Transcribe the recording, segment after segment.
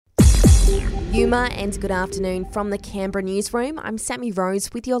Yuma and good afternoon from the Canberra newsroom. I'm Sammy Rose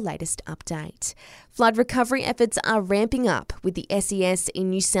with your latest update. Flood recovery efforts are ramping up, with the SES in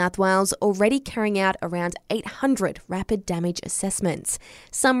New South Wales already carrying out around 800 rapid damage assessments.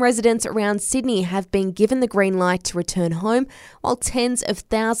 Some residents around Sydney have been given the green light to return home, while tens of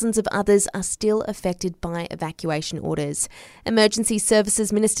thousands of others are still affected by evacuation orders. Emergency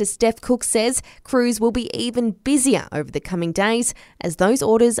Services Minister Steph Cook says crews will be even busier over the coming days as those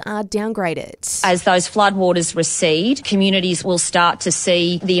orders are downgraded. As those floodwaters recede, communities will start to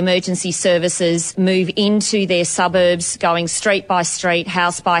see the emergency services move into their suburbs, going street by street,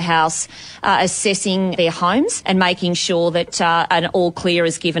 house by house, assessing their homes and making sure that an all clear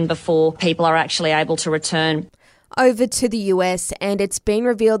is given before people are actually able to return. Over to the US, and it's been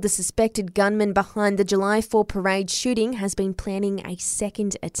revealed the suspected gunman behind the July 4 parade shooting has been planning a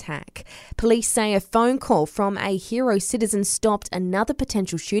second attack. Police say a phone call from a hero citizen stopped another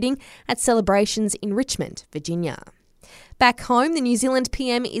potential shooting at celebrations in Richmond, Virginia. Back home, the New Zealand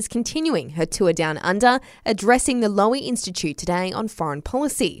PM is continuing her tour down under, addressing the Lowy Institute today on foreign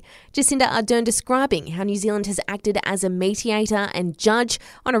policy. Jacinda Ardern describing how New Zealand has acted as a mediator and judge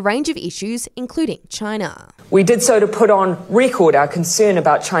on a range of issues, including China. We did so to put on record our concern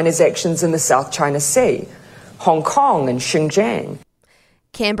about China's actions in the South China Sea, Hong Kong and Xinjiang.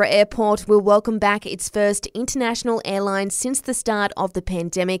 Canberra Airport will welcome back its first international airline since the start of the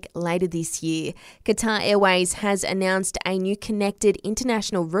pandemic later this year. Qatar Airways has announced a new connected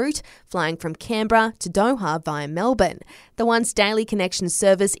international route flying from Canberra to Doha via Melbourne. The once daily connection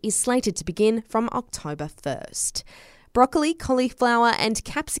service is slated to begin from October 1st. Broccoli, cauliflower and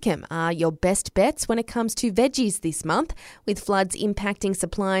capsicum are your best bets when it comes to veggies this month. With floods impacting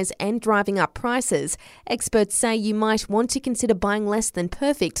supplies and driving up prices, experts say you might want to consider buying less than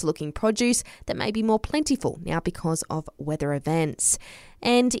perfect looking produce that may be more plentiful now because of weather events.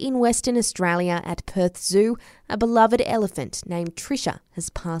 And in Western Australia at Perth Zoo, a beloved elephant named Trisha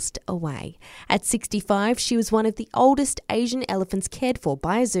has passed away. At 65, she was one of the oldest Asian elephants cared for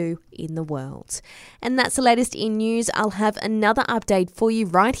by a zoo in the world. And that's the latest in news. I'll have another update for you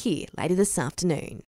right here later this afternoon.